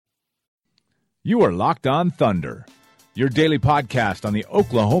You are Locked On Thunder, your daily podcast on the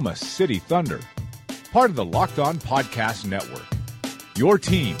Oklahoma City Thunder, part of the Locked On Podcast Network, your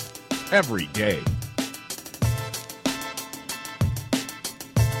team every day.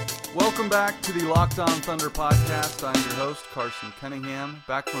 Welcome back to the Locked On Thunder podcast. I'm your host, Carson Cunningham,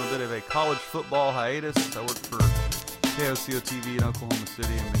 back from a bit of a college football hiatus. I work for KOCO TV in Oklahoma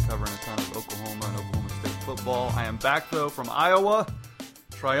City and been covering a ton of Oklahoma and Oklahoma State football. I am back, though, from Iowa,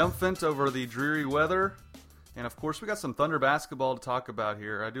 triumphant over the dreary weather. And, of course, we got some Thunder basketball to talk about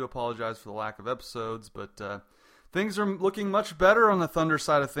here. I do apologize for the lack of episodes, but things are looking much better on the Thunder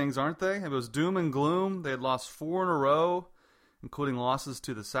side of things, aren't they? It was doom and gloom. They had lost 4 in a row, including losses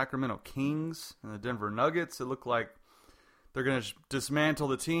to the Sacramento Kings and the Denver Nuggets. It looked like they're going to dismantle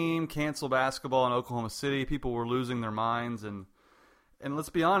the team, cancel basketball in Oklahoma City. People were losing their minds. And let's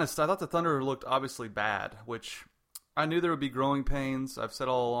be honest, I thought the Thunder looked obviously bad, which I knew there would be growing pains. I've said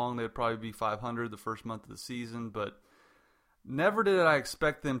all along they would probably be 500 the first month of the season, but never did I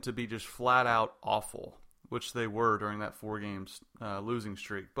expect them to be just flat out awful, which they were during that 4 games losing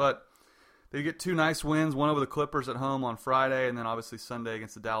streak. But they get 2 nice wins, one over the Clippers at home on Friday, and then obviously Sunday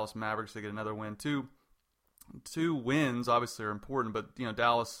against the Dallas Mavericks, they get another win. Two wins obviously are important, but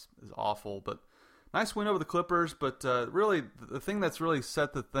Dallas is awful. But nice win over the Clippers. But really, the thing that's really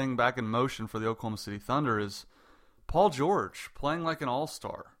set the thing back in motion for the Oklahoma City Thunder is Paul George playing like an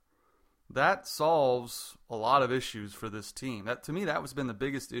all-star. That solves a lot of issues for this team. That, to me, that has been the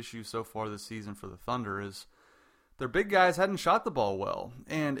biggest issue so far this season for the Thunder is their big guys hadn't shot the ball well.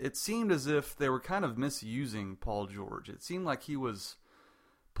 And it seemed as if they were kind of misusing Paul George. It seemed like he was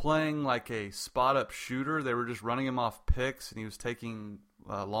playing like a spot-up shooter. They were just running him off picks, and he was taking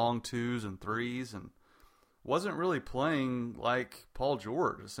long 2s and 3s and wasn't really playing like Paul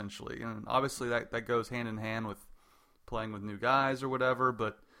George, essentially. And obviously that goes hand in hand with playing with new guys or whatever.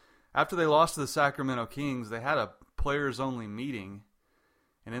 But after they lost to the Sacramento Kings, they had a players-only meeting.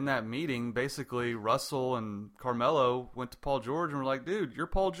 And in that meeting, basically, Russell and Carmelo went to Paul George and were like, dude, you're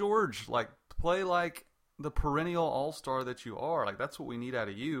Paul George. Like, play like the perennial all-star that you are. Like, that's what we need out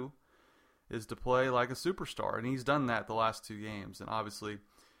of you, is to play like a superstar. And he's done that the last 2 games. And obviously,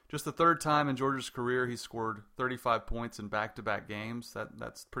 just the 3rd time in George's career, he scored 35 points in back-to-back games.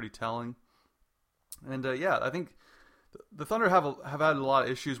 That's pretty telling. And, I think the Thunder have had a lot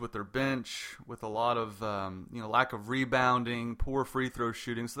of issues with their bench, with a lot of lack of rebounding, poor free throw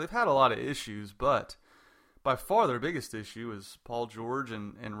shooting. So they've had a lot of issues, but by far their biggest issue is Paul George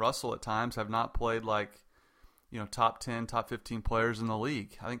and Russell at times have not played like top 10, top 15 players in the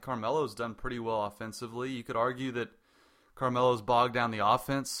league. I think Carmelo's done pretty well offensively. You could argue that Carmelo's bogged down the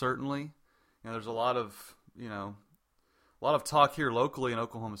offense, certainly. There's a lot of talk here locally in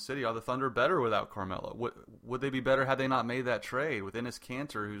Oklahoma City. Are the Thunder better without Carmelo? Would they be better had they not made that trade with Enes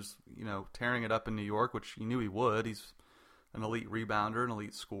Kanter, who's tearing it up in New York, which you knew he would. He's an elite rebounder, an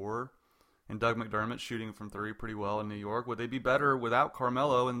elite scorer, and Doug McDermott shooting from 3 pretty well in New York. Would they be better without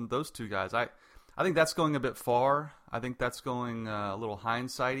Carmelo and those 2 guys? I think that's going a bit far. I think that's going a little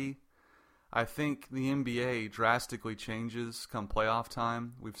hindsighty. I think the NBA drastically changes come playoff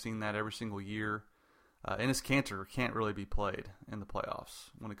time. We've seen that every single year. Enes Kanter can't really be played in the playoffs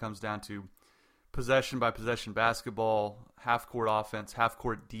when it comes down to possession-by-possession basketball, half-court offense,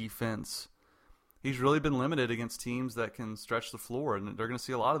 half-court defense. He's really been limited against teams that can stretch the floor, and they're going to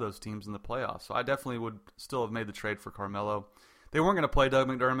see a lot of those teams in the playoffs. So I definitely would still have made the trade for Carmelo. They weren't going to play Doug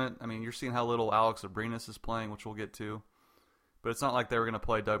McDermott. I mean, you're seeing how little Alex Abrines is playing, which we'll get to. But it's not like they were going to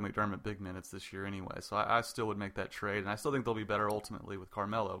play Doug McDermott big minutes this year anyway. So I still would make that trade, and I still think they'll be better ultimately with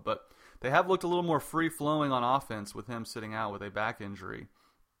Carmelo. But they have looked a little more free-flowing on offense with him sitting out with a back injury.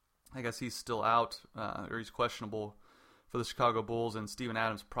 I guess he's still out, or he's questionable for the Chicago Bulls, and Steven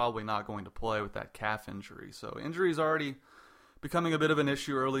Adams probably not going to play with that calf injury. So injury is already becoming a bit of an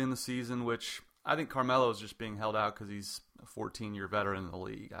issue early in the season, which I think Carmelo is just being held out because he's a 14-year veteran in the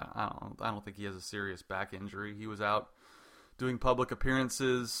league. I don't think he has a serious back injury. He was out doing public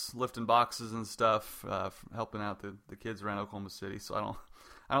appearances, lifting boxes and stuff, helping out the kids around Oklahoma City. So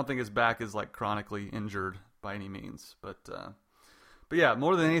I don't think his back is like chronically injured by any means. But yeah,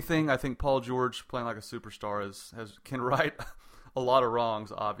 more than anything, I think Paul George playing like a superstar can right a lot of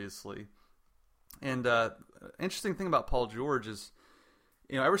wrongs, obviously. And interesting thing about Paul George is,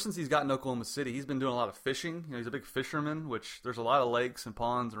 ever since he's gotten to Oklahoma City, he's been doing a lot of fishing. He's a big fisherman, which there's a lot of lakes and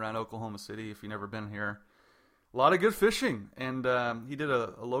ponds around Oklahoma City if you've never been here. A lot of good fishing, and he did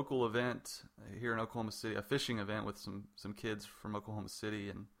a local event here in Oklahoma City, a fishing event with some kids from Oklahoma City,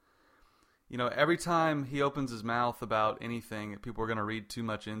 and every time he opens his mouth about anything, people are going to read too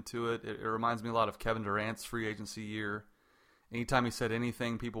much into it. It reminds me a lot of Kevin Durant's free agency year, anytime he said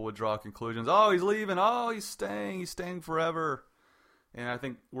anything, people would draw conclusions. Oh, he's leaving. Oh, he's staying forever. And I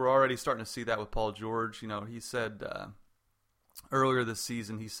think we're already starting to see that with Paul George. You know, he said earlier this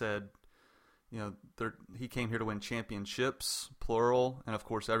season, he said, you know, he came here to win championships, plural, and of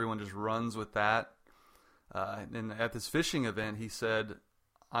course everyone just runs with that. And at this fishing event, he said,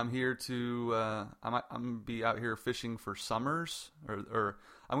 I'm here to, I'm going to be out here fishing for summers, or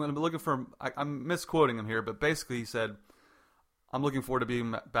I'm going to be looking for, I'm misquoting him here, but basically he said, I'm looking forward to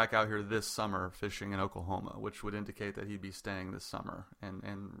being back out here this summer fishing in Oklahoma, which would indicate that he'd be staying this summer and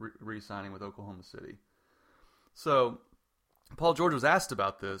re-signing with Oklahoma City. So Paul George was asked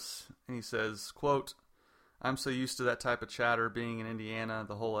about this, and he says, quote, I'm so used to that type of chatter being in Indiana,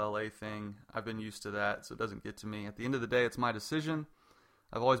 the whole LA thing. I've been used to that, so it doesn't get to me. At the end of the day, it's my decision.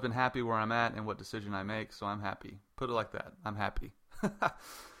 I've always been happy where I'm at and what decision I make, so I'm happy. Put it like that. I'm happy.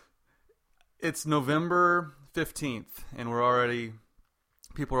 It's November 15th, and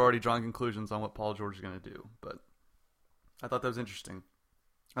people are already drawing conclusions on what Paul George is going to do. But I thought that was interesting.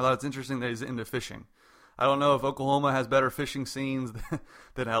 I thought it's interesting that he's into fishing. I don't know if Oklahoma has better fishing scenes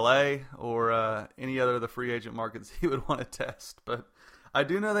than LA or any other of the free agent markets he would want to test. But I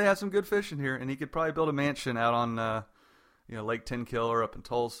do know they have some good fishing here, and he could probably build a mansion out on Lake Tenkiller or up in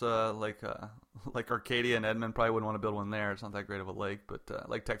Tulsa, like Arcadia and Edmond. Probably wouldn't want to build one there. It's not that great of a lake, but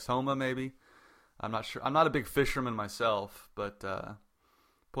Lake Texhoma maybe. I'm not sure. I'm not a big fisherman myself, but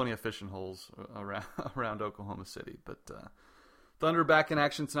plenty of fishing holes around Oklahoma City. But Thunder back in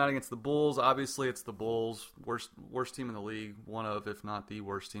action tonight against the Bulls. Obviously, it's the Bulls, worst team in the league, one of, if not the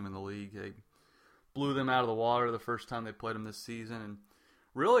worst team in the league. They blew them out of the water the first time they played them this season, and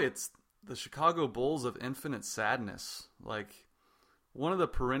really, it's the Chicago Bulls of infinite sadness. Like, one of the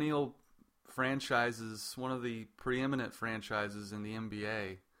perennial franchises, one of the preeminent franchises in the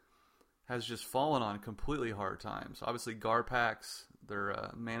NBA, has just fallen on completely hard times. Obviously, Garpax, their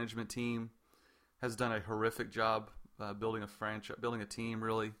management team, has done a horrific job building a team,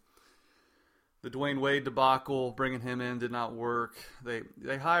 really. The Dwayne Wade debacle, bringing him in, did not work. They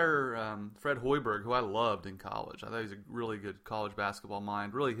hire Fred Hoiberg, who I loved in college. I thought he was a really good college basketball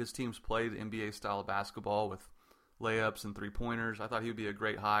mind. Really, his teams played NBA style of basketball with layups and three-pointers. I thought he would be a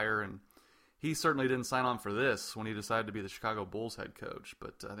great hire, and he certainly didn't sign on for this when he decided to be the Chicago Bulls head coach,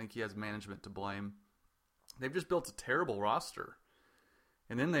 but I think he has management to blame. They've just built a terrible roster.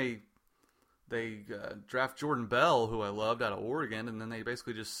 And then they draft Jordan Bell, who I loved, out of Oregon, and then they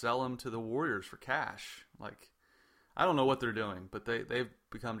basically just sell him to the Warriors for cash. Like, I don't know what they're doing, but they've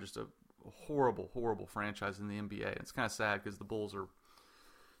become just a horrible, horrible franchise in the NBA. It's kind of sad because the Bulls are,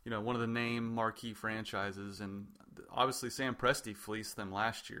 one of the name marquee franchises, and obviously Sam Presti fleeced them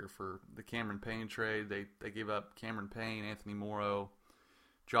last year for the Cameron Payne trade. They gave up Cameron Payne, Anthony Morrow,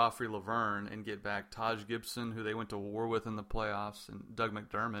 Joffrey Laverne, and get back Taj Gibson, who they went to war with in the playoffs, and Doug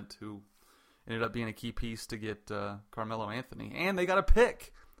McDermott, who ended up being a key piece to get Carmelo Anthony. And they got a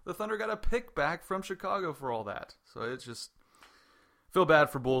pick. The Thunder got a pick back from Chicago for all that. So it's just, feel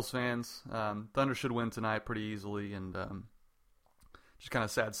bad for Bulls fans. Thunder should win tonight pretty easily, and just kind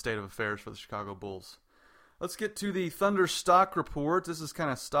of sad state of affairs for the Chicago Bulls. Let's get to the Thunder stock report. This is kind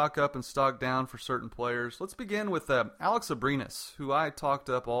of stock up and stock down for certain players. Let's begin with Alex Abrines, who I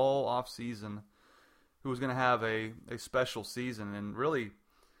talked up all offseason, who was going to have a special season, and really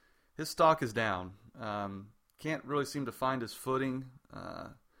his stock is down. Can't really seem to find his footing.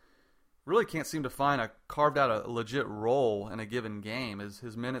 Really can't seem to carved out a legit role in a given game.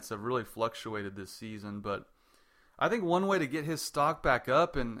 His minutes have really fluctuated this season, but I think one way to get his stock back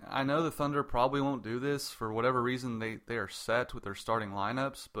up, and I know the Thunder probably won't do this for whatever reason they are set with their starting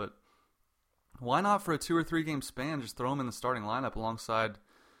lineups, but why not for a 2 or 3 game span just throw him in the starting lineup alongside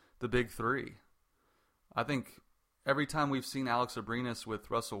the big three? I think every time we've seen Alex Abrines with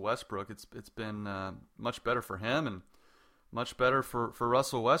Russell Westbrook, it's been much better for him and much better for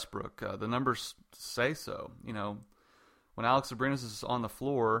Russell Westbrook. The numbers say so. When Alex Abrines is on the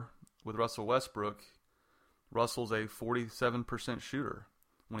floor with Russell Westbrook, Russell's a 47% shooter.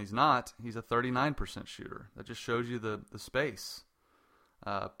 When he's not, he's a 39% shooter. That just shows you the space.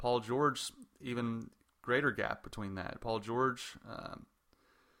 Paul George, even greater gap between that. Paul George,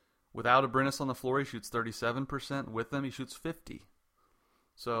 without Abrines on the floor, he shoots 37%. With them, he shoots 50%.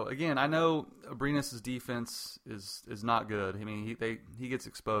 So, again, I know Abrines' defense is not good. I mean, he gets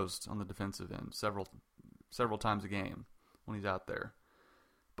exposed on the defensive end several times a game when he's out there.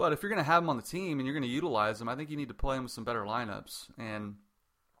 But if you're going to have him on the team and you're going to utilize him, I think you need to play him with some better lineups. And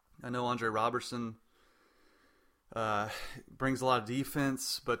I know Andre Robertson brings a lot of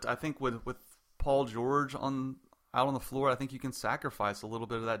defense, but I think with Paul George out on the floor, I think you can sacrifice a little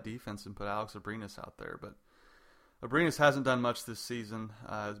bit of that defense and put Alex Abrines out there. But Abrines hasn't done much this season.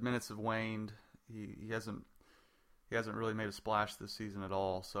 His minutes have waned. He hasn't really made a splash this season at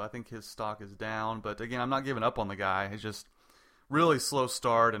all. So I think his stock is down. But again, I'm not giving up on the guy. He's just really slow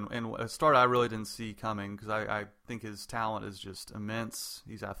start, and a start I really didn't see coming because I think his talent is just immense.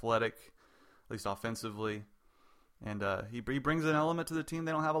 He's athletic, at least offensively. And he brings an element to the team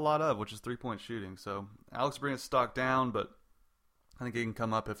they don't have a lot of, which is three-point shooting. So Alex Abrines stock down, but I think he can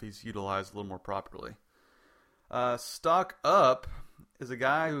come up if he's utilized a little more properly. Stock up is a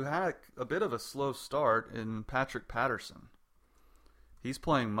guy who had a bit of a slow start in Patrick Patterson. He's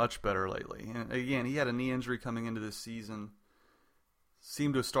playing much better lately. And again, he had a knee injury coming into this season.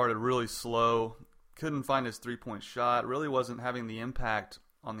 Seemed to have started really slow. Couldn't find his three-point shot. Really wasn't having the impact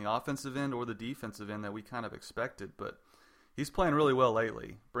on the offensive end or the defensive end that we kind of expected. But he's playing really well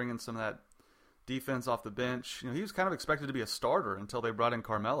lately, bringing some of that defense off the bench. He was kind of expected to be a starter until they brought in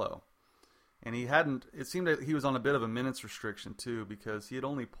Carmelo. And he hadn't, it seemed that he was on a bit of a minutes restriction too, because he had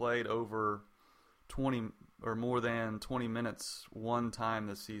only played over 20 or more than 20 minutes one time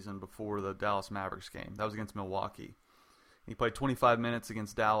this season before the Dallas Mavericks game. That was against Milwaukee. He played 25 minutes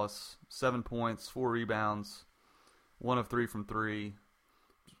against Dallas, 7 points, 4 rebounds, 1 of 3 from 3.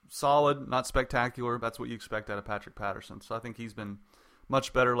 Solid, not spectacular. That's what you expect out of Patrick Patterson. So I think he's been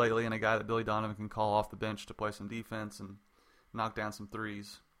much better lately, and a guy that Billy Donovan can call off the bench to play some defense and knock down some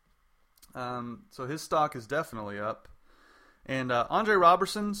threes. So his stock is definitely up. And Andre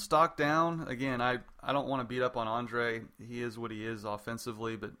Robertson, stock down. Again, I don't want to beat up on Andre. He is what he is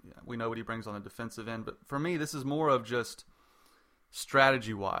offensively, but we know what he brings on the defensive end. But for me, this is more of just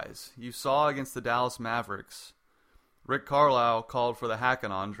strategy-wise. You saw against the Dallas Mavericks, Rick Carlisle called for the hack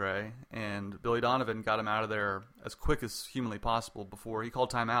on Andre, and Billy Donovan got him out of there as quick as humanly possible before he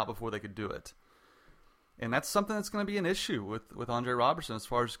called timeout before they could do it. And that's something that's going to be an issue with Andre Robertson as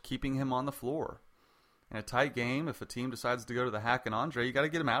far as keeping him on the floor. In a tight game, if a team decides to go to the hack on Andre, you got to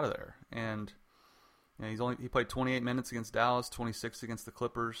get him out of there. And he played 28 minutes against Dallas, 26 against the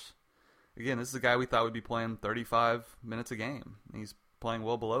Clippers. Again, this is a guy we thought would be playing 35 minutes a game. He's playing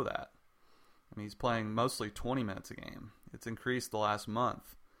well below that. I mean, he's playing mostly 20 minutes a game. It's increased the last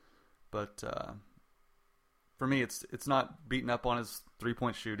month. But for me, it's not beating up on his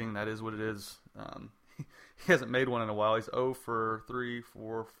three-point shooting. That is what it is. He hasn't made one in a while. He's 0 for 3,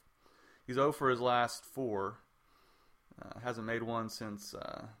 4. He's 0 for his last 4. Hasn't made one since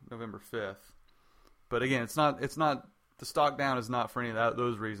November 5th. But again, it's not the stock down is not for any of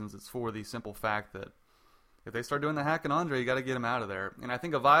those reasons. It's for the simple fact that if they start doing the hack on Andre, you got to get him out of there. And I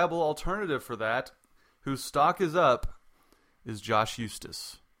think a viable alternative for that, whose stock is up, is Josh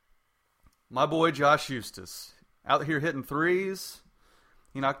Eustace. My boy Josh Eustace, out here hitting threes.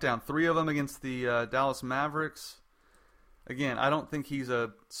 He knocked down 3 of them against the Dallas Mavericks. Again, I don't think he's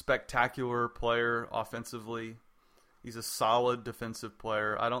a spectacular player offensively. He's a solid defensive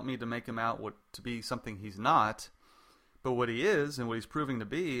player. I don't need to make him out to be something he's not. But what he is and what he's proving to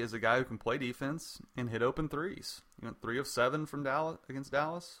be is a guy who can play defense and hit open threes. He went 3 of 7 from Dallas against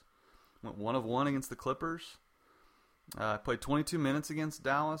Dallas. Went 1 of 1 against the Clippers. Played 22 minutes against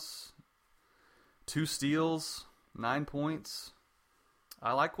Dallas. 2 steals, 9 points.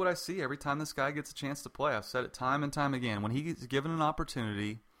 I like what I see every time this guy gets a chance to play. I've said it time and time again. When he's given an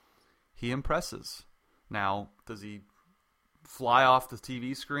opportunity, he impresses. Now, does he fly off the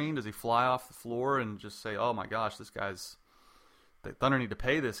TV screen? Does he fly off the floor and just say, oh my gosh, the Thunder need to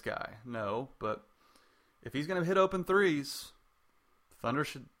pay this guy? No, but if he's going to hit open threes, Thunder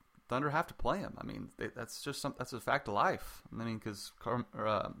have to play him. I mean, that's a fact of life. I mean, because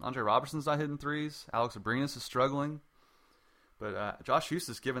Andre Robertson's not hitting threes. Alex Abrines is struggling. But Josh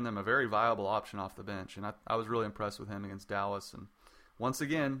Eustace given them a very viable option off the bench, and I was really impressed with him against Dallas. And once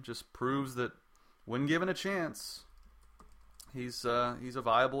again, just proves that when given a chance, he's a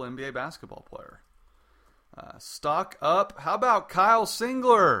viable NBA basketball player. Stock up. How about Kyle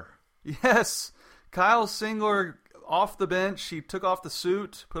Singler? Yes, Kyle Singler off the bench. He took off the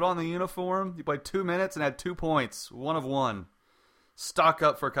suit, put on the uniform. He played 2 minutes and had 2 points, 1 of 1. Stock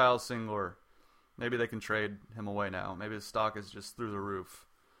up for Kyle Singler. Maybe they can trade him away now. Maybe his stock is just through the roof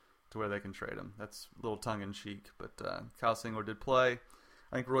to where they can trade him. That's a little tongue-in-cheek. But Kyle Singler did play.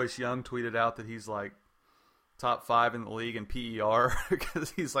 I think Royce Young tweeted out that he's like top 5 in the league in PER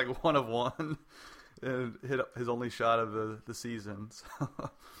because he's like 1 of 1 and hit his only shot of the season.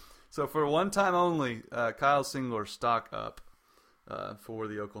 So for one time only, Kyle Singler stock up for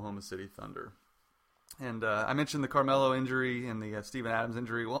the Oklahoma City Thunder. And I mentioned the Carmelo injury and the Steven Adams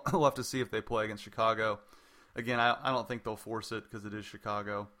injury. We'll have to see if they play against Chicago. Again, I don't think they'll force it because it is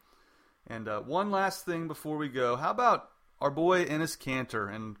Chicago. And one last thing before we go. How about our boy Enes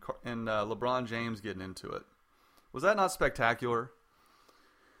Kanter and LeBron James getting into it? Was that not spectacular?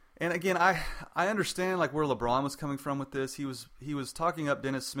 And again, I understand like where LeBron was coming from with this. He was talking up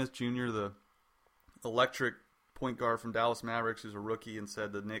Dennis Smith Jr., the electric point guard from Dallas Mavericks, who's a rookie, and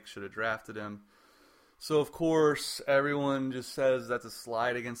said the Knicks should have drafted him. So of course everyone just says that's a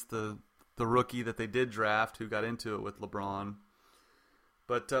slide against the rookie that they did draft, who got into it with LeBron.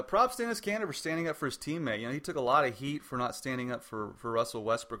 But props to Enes Kanter for standing up for his teammate. You know, he took a lot of heat for not standing up for Russell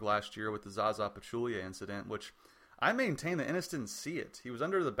Westbrook last year with the Zaza Pachulia incident, which I maintain that Enes didn't see it. He was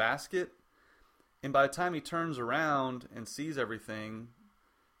under the basket, and by the time he turns around and sees everything,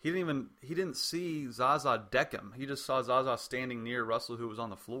 he didn't see Zaza deck him. He just saw Zaza standing near Russell, who was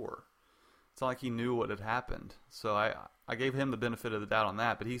on the floor. It's not like he knew what had happened. So I gave him the benefit of the doubt on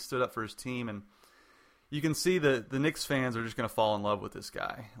that, but he stood up for his team, and you can see that the Knicks fans are just going to fall in love with this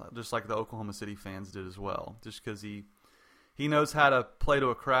guy, just like the Oklahoma City fans did as well, just because he knows how to play to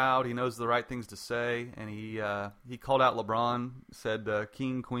a crowd. He knows the right things to say, and he called out LeBron, said,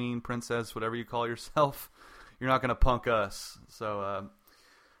 king, queen, princess, whatever you call yourself, you're not going to punk us. So,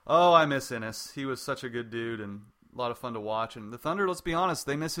 I miss Enes. He was such a good dude and a lot of fun to watch. And the Thunder, let's be honest,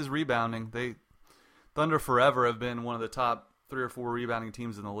 they miss his rebounding. Thunder forever have been one of the top 3 or 4 rebounding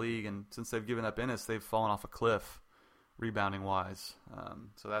teams in the league, and since they've given up Enes, they've fallen off a cliff rebounding wise.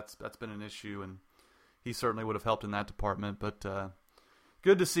 So that's been an issue, and he certainly would have helped in that department. But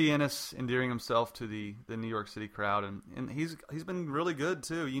good to see Enes endearing himself to the New York City crowd, and he's been really good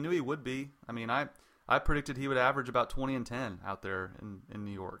too. You knew he would be. I mean, I predicted he would average about 20 and 10 out there in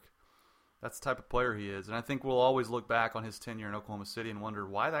New York. That's the type of player he is, and I think we'll always look back on his tenure in Oklahoma City and wonder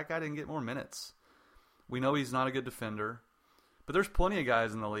why that guy didn't get more minutes. We know he's not a good defender, but there's plenty of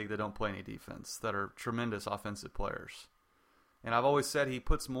guys in the league that don't play any defense that are tremendous offensive players. And I've always said he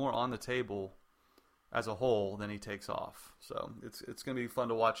puts more on the table as a whole than he takes off. So it's going to be fun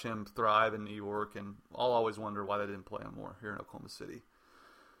to watch him thrive in New York, and I'll always wonder why they didn't play him more here in Oklahoma City.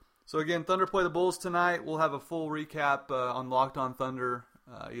 So again, Thunder play the Bulls tonight. We'll have a full recap on Locked On Thunder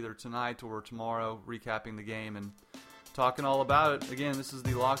either tonight or tomorrow, recapping the game and talking all about it. Again, this is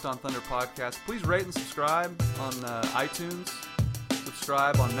the Locked On Thunder podcast. Please rate and subscribe on iTunes.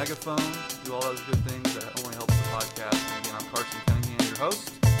 Subscribe on Megaphone. Do all those good things that only helps the podcast. And again, I'm Carson Cunningham, your host.